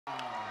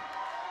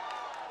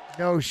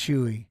No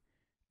shoey.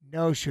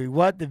 No shoey.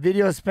 What? The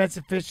video of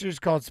Spencer Fisher is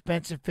called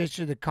Spencer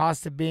Fisher, The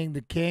Cost of Being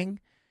the King.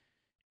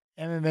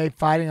 MMA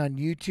fighting on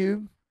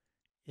YouTube.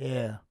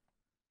 Yeah.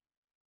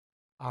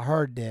 I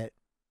heard that.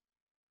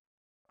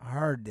 I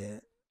heard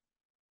that.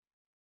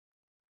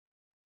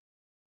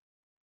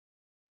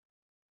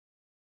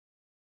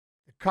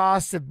 The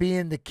Cost of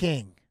Being the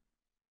King.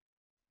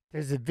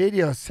 There's a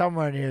video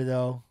somewhere in here,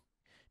 though.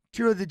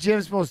 Two of the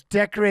gym's most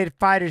decorated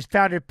fighters,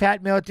 founder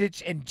Pat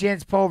Miletich and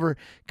Jens Pulver,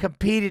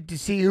 competed to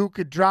see who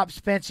could drop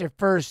Spencer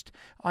first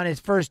on his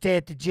first day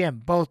at the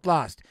gym. Both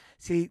lost.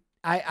 See,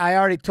 I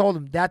already told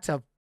him that's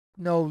a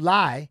no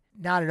lie.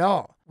 Not at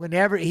all.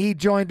 Whenever he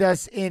joined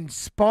us in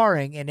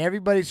sparring, and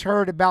everybody's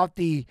heard about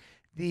the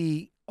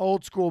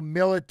old school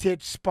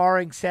Miletich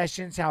sparring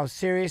sessions, how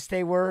serious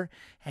they were,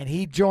 and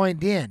he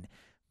joined in.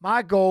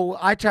 My goal,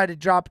 I tried to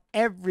drop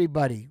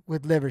everybody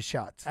with liver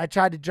shots. I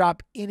tried to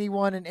drop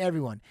anyone and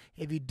everyone.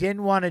 If you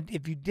didn't want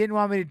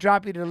me to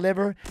drop you to the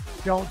liver,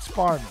 don't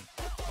spar me.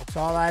 That's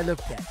all I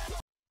looked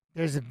at.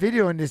 There's a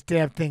video in this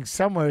damn thing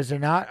somewhere, is there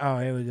not? Oh,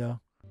 here we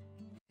go.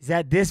 Is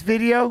that this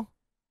video?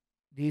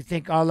 Do you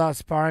think all out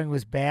sparring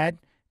was bad?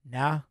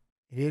 Nah,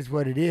 it is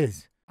what it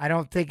is. I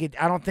don't think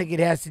it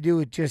has to do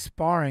with just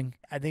sparring.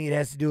 I think it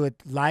has to do with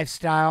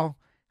lifestyle,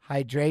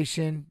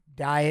 hydration,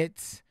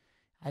 diets.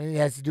 I think it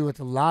has to do with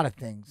a lot of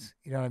things.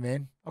 You know what I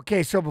mean?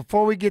 Okay, so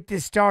before we get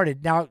this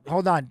started, now,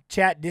 hold on.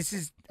 Chat, this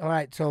is, all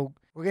right, so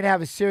we're going to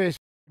have a serious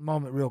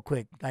moment real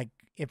quick, like,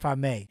 if I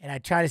may. And I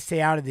try to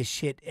stay out of this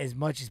shit as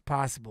much as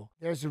possible.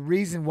 There's a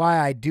reason why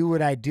I do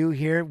what I do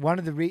here.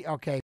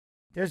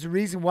 There's a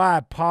reason why I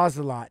pause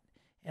a lot.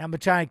 And I'm going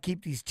to try and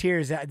keep these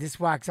tears out. This is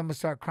why, because I'm going to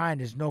start crying.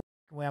 There's no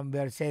way I'm going to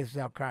be able to say this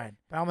without crying.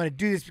 But I'm going to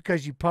do this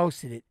because you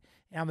posted it.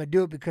 And I'm going to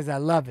do it because I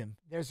love him.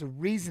 There's a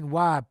reason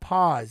why I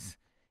pause.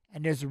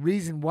 And there's a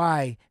reason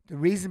why, the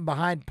reason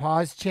behind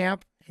pause,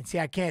 champ, and see,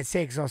 I can't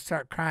say it because I'll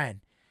start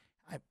crying.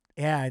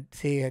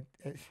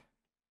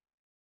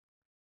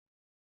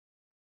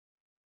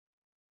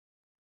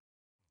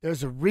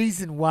 There's a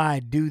reason why I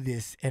do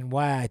this and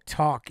why I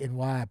talk and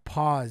why I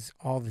pause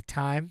all the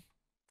time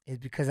is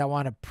because I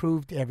want to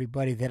prove to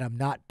everybody that I'm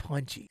not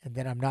punchy and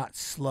that I'm not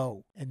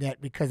slow. And that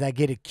because I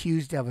get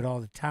accused of it all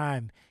the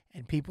time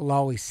and people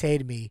always say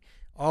to me,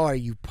 oh, are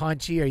you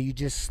punchy? Are you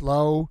just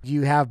slow? Do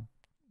you have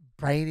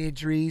brain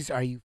injuries?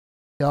 Are you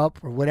up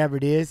or whatever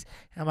it is?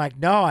 And I'm like,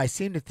 no, I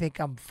seem to think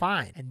I'm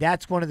fine. And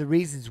that's one of the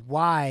reasons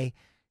why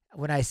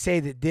when I say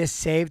that this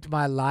saved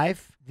my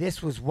life,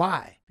 this was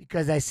why.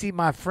 Because I see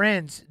my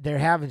friends, they're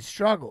having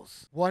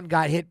struggles. One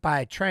got hit by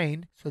a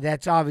train, so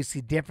that's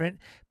obviously different.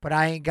 But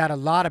I ain't got a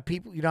lot of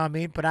people, you know what I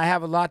mean? But I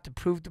have a lot to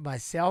prove to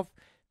myself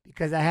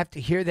because I have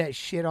to hear that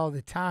shit all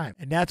the time.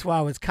 And that's why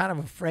I was kind of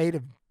afraid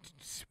of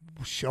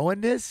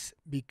showing this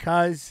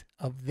because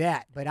of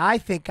that. But I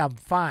think I'm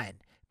fine.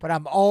 But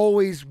I'm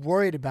always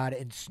worried about it,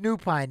 and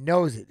Snoopine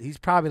knows it. He's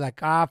probably like,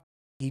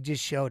 he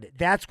just showed it.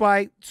 That's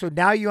why, so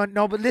now you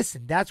know, but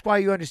listen, that's why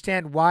you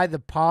understand why the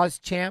pause,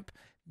 champ,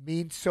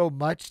 means so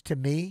much to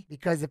me.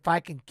 Because if I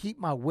can keep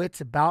my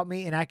wits about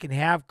me and I can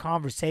have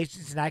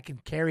conversations and I can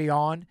carry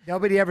on,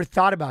 nobody ever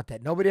thought about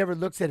that. Nobody ever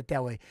looks at it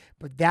that way.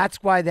 But that's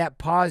why that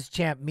pause,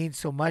 champ, means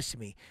so much to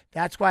me.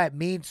 That's why it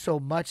means so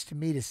much to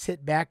me to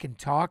sit back and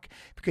talk,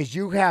 because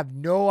you have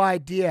no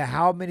idea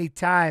how many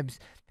times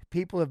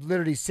people have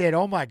literally said,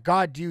 oh my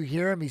God, do you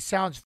hear him? He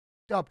sounds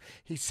f***ed up.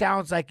 He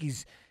sounds like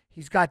he's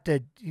got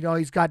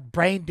he's got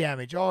brain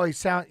damage. Oh, he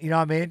sounds, you know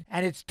what I mean?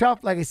 And it's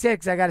tough, like I said,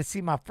 because I got to see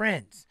my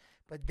friends.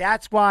 But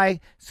that's why,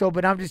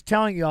 but I'm just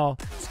telling y'all,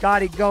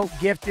 Scotty Goat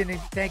gifting,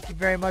 and thank you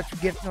very much for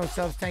gifting those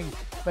subs. Thank you.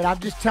 But I'm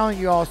just telling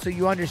you all so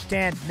you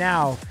understand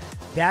now,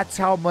 that's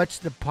how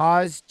much the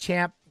pause,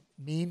 champ,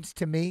 means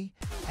to me.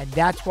 And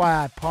that's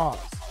why I pause.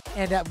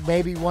 And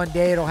maybe one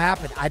day it'll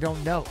happen. I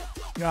don't know.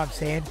 You know what I'm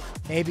saying?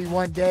 Maybe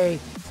one day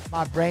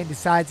my brain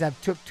decides I've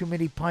took too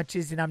many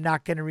punches and I'm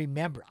not going to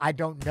remember. I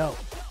don't know.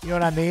 You know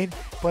what I mean?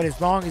 But as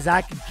long as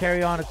I can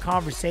carry on a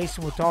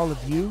conversation with all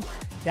of you,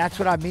 that's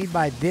what I mean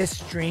by this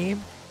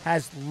stream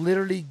has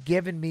literally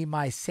given me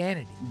my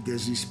sanity.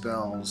 Dizzy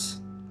spells,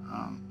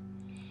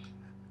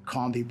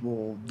 calling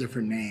people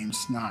different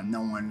names, not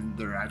knowing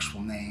their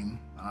actual name.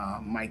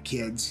 My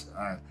kids,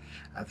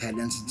 I've had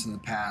instances in the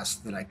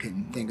past that I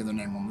couldn't think of their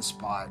name on the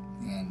spot,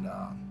 and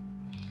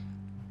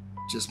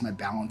just my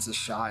balance is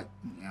shot.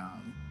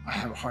 I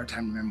have a hard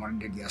time remembering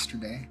what I did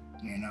yesterday,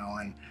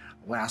 and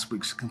last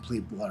week's a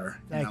complete blur.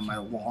 My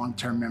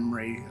long-term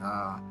memory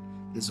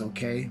is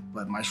okay,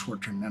 but my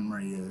short-term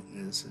memory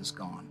is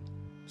gone.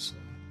 So,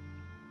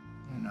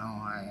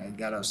 I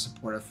got a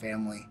supportive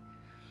family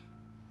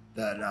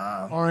that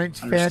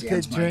Orange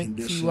understands Fanta my drink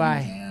condition TY.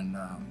 and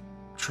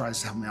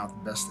tries to help me out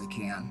the best they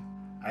can.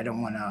 I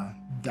don't want to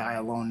die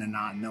alone and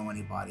not know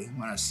anybody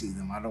when I see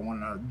them. I don't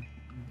want to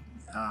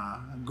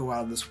go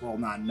out of this world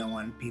not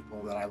knowing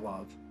people that I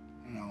love,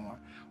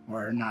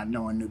 or not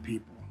knowing new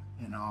people.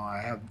 I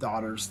have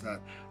daughters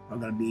that are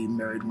going to be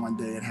married one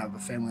day and have a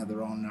family of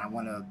their own, and I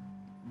want to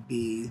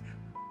be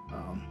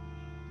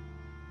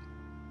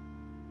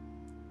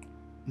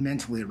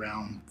mentally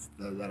around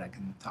that I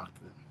can talk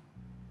to them.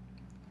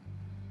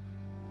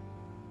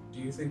 Do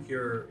you think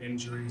your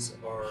injuries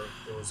are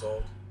the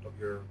result of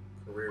your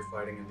career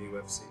fighting in the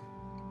UFC?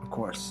 Of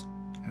course,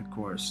 of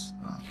course.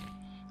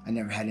 I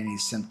never had any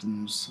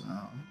symptoms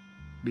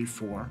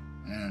before,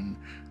 and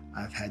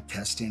I've had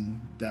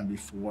testing done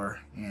before,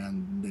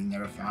 and they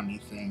never found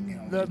anything. You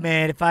know. Look,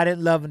 man, if I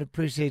didn't love and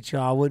appreciate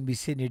y'all, I wouldn't be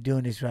sitting here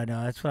doing this right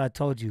now. That's what I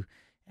told you.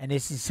 And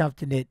this is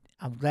something that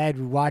I'm glad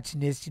we're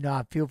watching this. You know,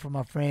 I feel for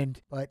my friend.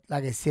 But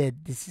like I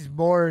said, this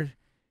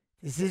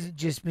isn't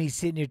just me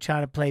sitting here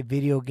trying to play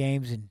video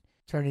games and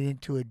turn it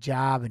into a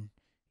job and,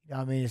 you know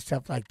what I mean, and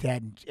stuff like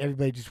that. And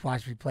everybody just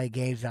watch me play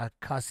games out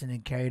cussing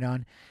and carrying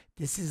on.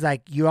 This is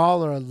like you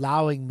all are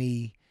allowing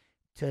me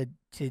to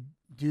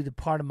do the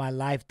part of my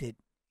life that,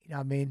 you know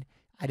what I mean,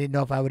 I didn't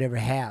know if I would ever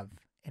have.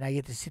 And I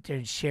get to sit there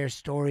and share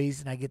stories,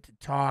 and I get to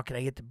talk, and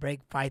I get to break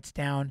fights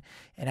down,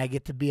 and I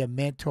get to be a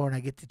mentor, and I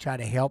get to try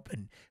to help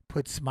and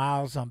put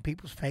smiles on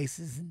people's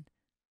faces, and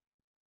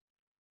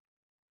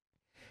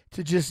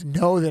to just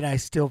know that I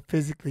still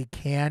physically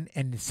can,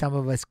 and some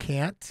of us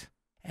can't.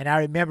 And I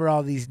remember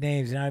all these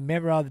names, and I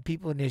remember all the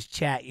people in this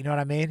chat, you know what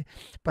I mean?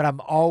 But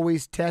I'm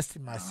always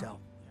testing myself.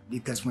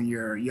 Because when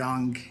you're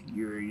young,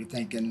 you're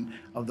thinking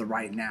of the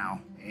right now,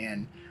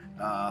 and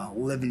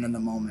living in the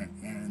moment,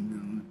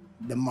 and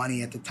the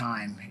money at the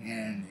time,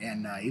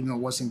 and even though it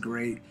wasn't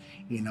great,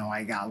 you know,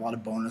 I got a lot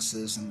of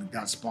bonuses and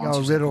got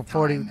sponsors at the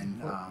time,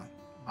 and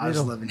I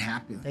was living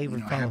happily,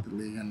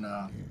 and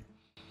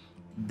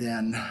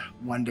then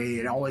one day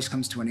it always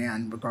comes to an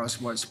end, regardless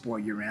of what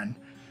sport you're in.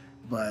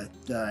 But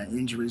the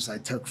injuries I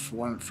took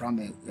from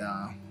it,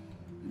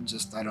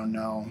 just I don't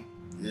know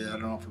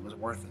if it was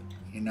worth it,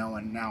 you know.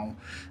 And now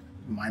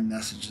my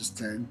message is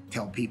to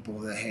tell people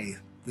that, hey,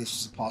 this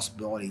is a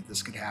possibility,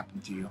 this could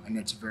happen to you, and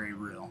it's very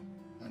real.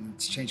 And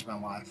it's changed my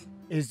life.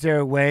 Is there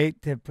a way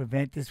to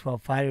prevent this while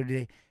fighting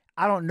today?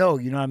 I don't know,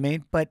 you know what I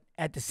mean? But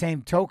at the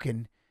same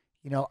token,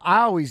 you know,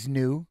 I always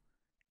knew,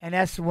 and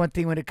that's the one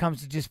thing when it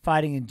comes to just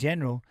fighting in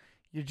general,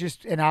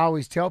 and I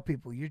always tell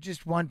people, you're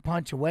just one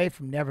punch away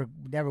from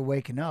never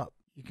waking up.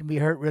 You can be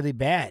hurt really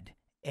bad.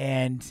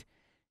 And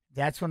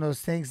that's one of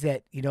those things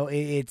that, you know,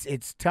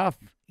 it's tough.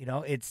 You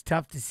know, it's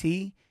tough to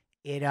see.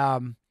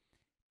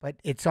 But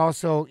it's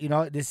also, you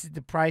know, this is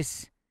the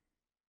price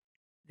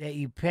that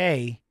you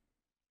pay.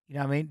 You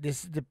know what I mean?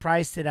 This is the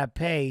price that I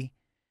pay,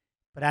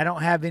 but I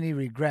don't have any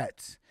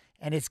regrets.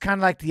 And it's kind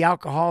of like the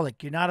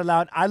alcoholic. You're not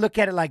allowed. I look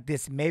at it like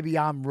this. Maybe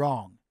I'm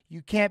wrong.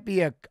 You can't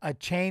be a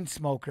chain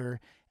smoker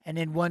and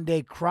then one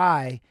day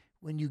cry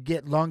when you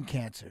get lung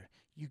cancer.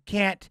 You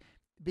can't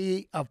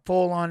be a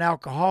full-on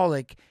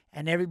alcoholic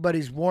and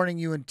everybody's warning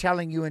you and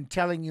telling you and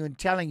telling you and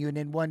telling you, and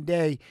then one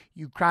day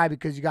you cry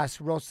because you got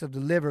cirrhosis of the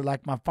liver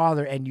like my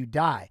father and you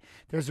die.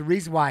 There's a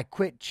reason why I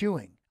quit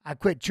chewing. I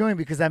quit chewing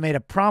because I made a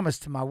promise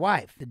to my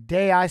wife. The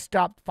day I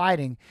stopped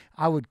fighting,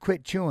 I would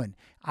quit chewing.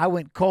 I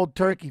went cold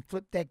turkey,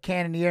 flipped that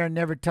can in the air and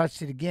never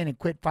touched it again, and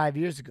quit 5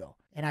 years ago.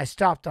 And I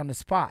stopped on the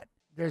spot.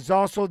 There's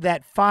also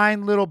that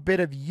fine little bit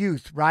of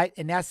youth, right?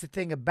 And that's the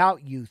thing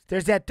about youth.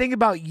 There's that thing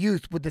about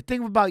youth. But the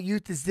thing about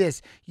youth is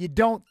this. You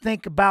don't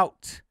think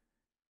about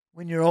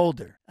when you're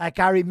older. Like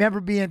I remember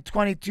being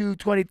 22,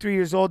 23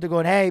 years old,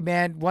 going, hey,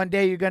 man, one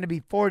day you're going to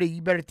be 40.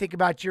 You better think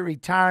about your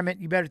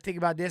retirement. You better think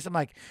about this. I'm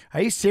like,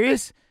 are you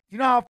serious? You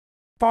know how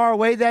far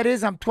away that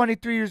is? I'm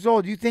 23 years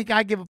old. You think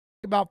I give a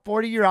about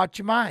 40? You're out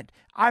your mind.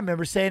 I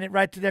remember saying it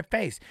right to their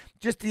face.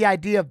 Just the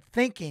idea of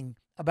thinking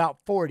about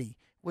 40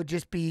 would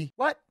just be,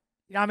 what?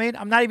 You know what I mean?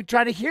 I'm not even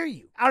trying to hear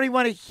you. I don't even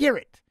want to hear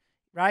it,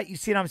 right? You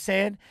see what I'm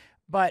saying?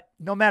 But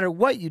no matter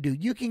what you do,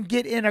 you can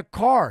get in a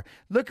car.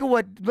 Look at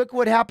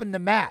what happened to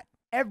Matt.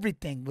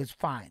 Everything was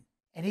fine.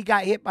 And he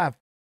got hit by a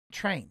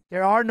train.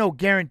 There are no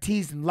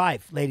guarantees in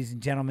life, ladies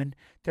and gentlemen.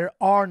 There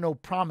are no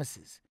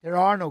promises. There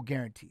are no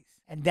guarantees.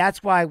 And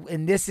that's why,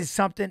 and this is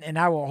something, and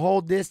I will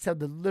hold this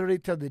literally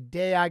till the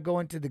day I go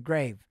into the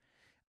grave.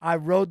 I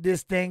rode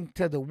this thing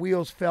till the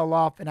wheels fell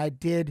off, and I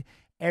did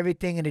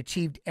everything and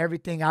achieved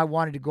everything I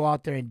wanted to go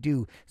out there and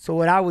do. So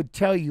what I would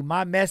tell you,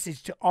 my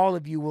message to all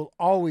of you will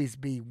always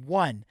be,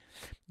 1,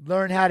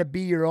 learn how to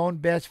be your own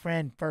best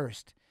friend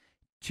first.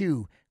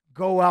 2,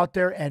 go out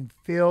there and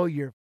fill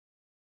your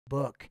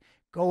book.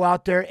 Go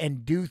out there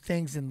and do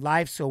things in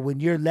life so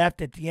when you're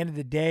left at the end of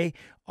the day,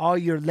 all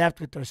you're left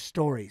with are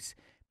stories.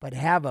 But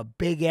have a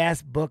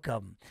big-ass book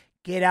of them.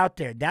 Get out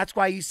there. That's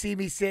why you see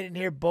me sitting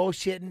here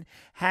bullshitting,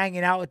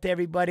 hanging out with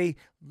everybody,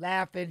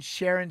 laughing,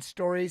 sharing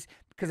stories,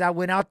 because I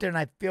went out there and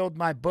I filled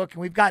my book,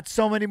 and we've got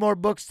so many more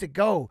books to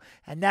go.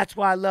 And that's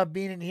why I love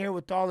being in here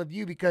with all of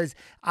you, because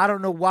I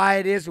don't know why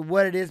it is or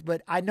what it is,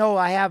 but I know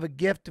I have a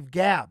gift of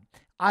gab.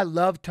 I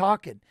love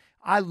talking.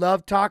 I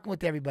love talking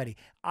with everybody.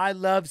 I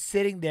love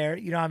sitting there,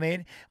 you know what I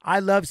mean? I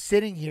love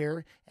sitting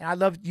here, and I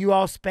love you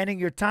all spending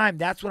your time.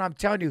 That's what I'm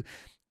telling you.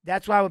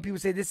 That's why when people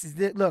say this is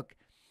it, look,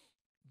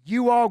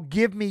 you all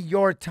give me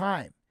your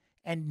time.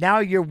 And now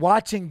you're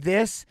watching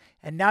this,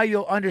 and now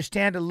you'll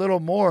understand a little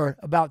more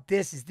about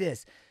this is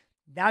this.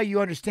 Now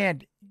you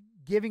understand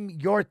giving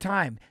your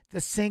time.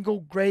 The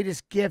single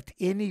greatest gift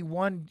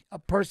a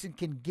person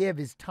can give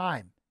is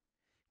time.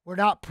 We're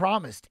not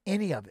promised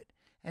any of it.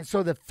 And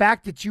so the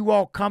fact that you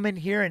all come in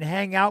here and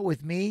hang out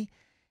with me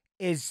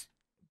it's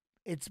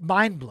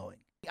mind-blowing.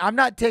 I'm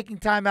not taking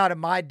time out of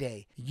my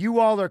day. You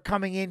all are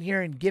coming in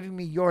here and giving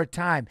me your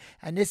time.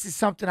 And this is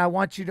something I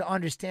want you to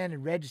understand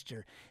and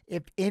register.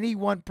 If any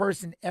one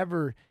person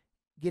ever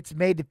gets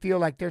made to feel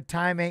like their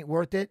time ain't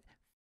worth it,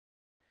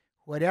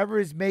 whatever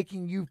is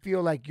making you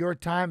feel like your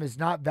time is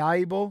not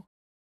valuable,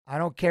 I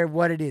don't care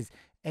what it is.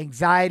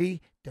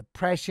 Anxiety,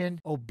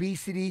 depression,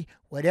 obesity,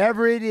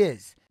 whatever it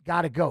is,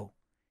 gotta go.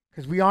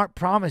 Because we aren't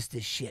promised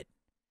this shit.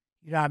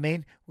 You know what I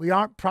mean? We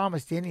aren't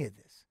promised any of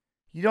this.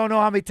 You don't know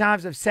how many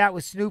times I've sat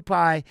with Snoop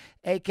Pie,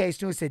 a.k.a.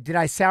 Snoop, and said, did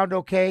I sound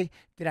okay?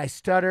 Did I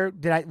stutter?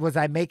 Was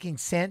I making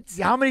sense?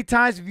 How many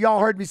times have y'all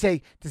heard me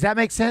say, does that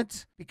make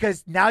sense?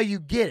 Because now you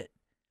get it.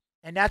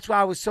 And that's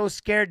why I was so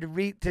scared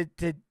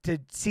to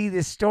see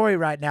this story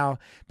right now,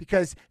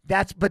 because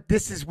but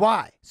this is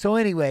why. So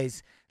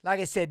anyways, like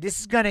I said, this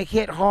is going to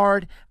hit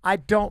hard. I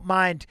don't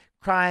mind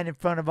crying in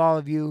front of all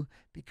of you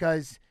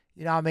because,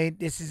 you know what I mean,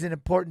 this is an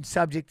important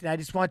subject, and I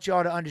just want you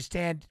all to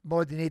understand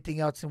more than anything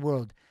else in the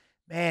world.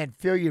 Man,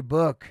 fill your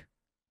book.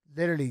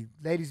 Literally,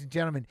 ladies and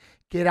gentlemen,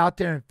 get out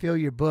there and fill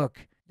your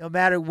book. No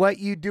matter what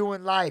you do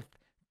in life,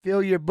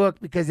 fill your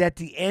book, because at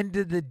the end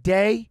of the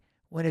day,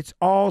 when it's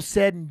all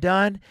said and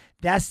done,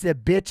 that's the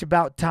bitch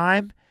about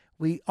time.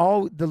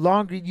 The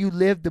longer you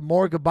live, the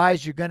more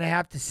goodbyes you're going to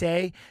have to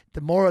say,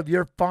 the more of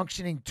your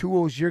functioning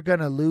tools you're going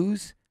to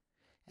lose.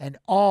 And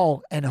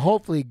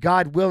hopefully,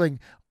 God willing,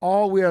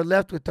 all we are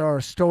left with are our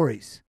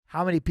stories.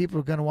 How many people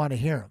are going to want to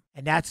hear them?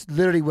 And that's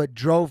literally what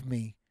drove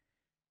me.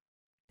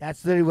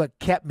 That's literally what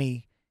kept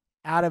me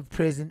out of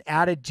prison,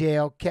 out of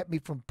jail, kept me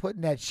from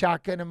putting that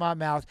shotgun in my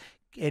mouth,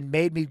 and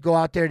made me go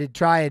out there to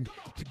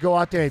go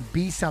out there and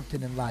be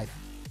something in life.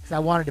 Because I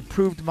wanted to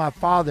prove to my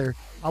father,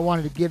 I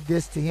wanted to give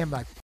this to him,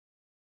 like,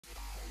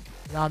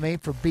 you know what I mean,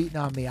 for beating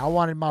on me. I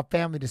wanted my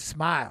family to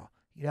smile.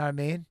 You know what I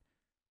mean?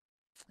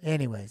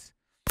 Anyways,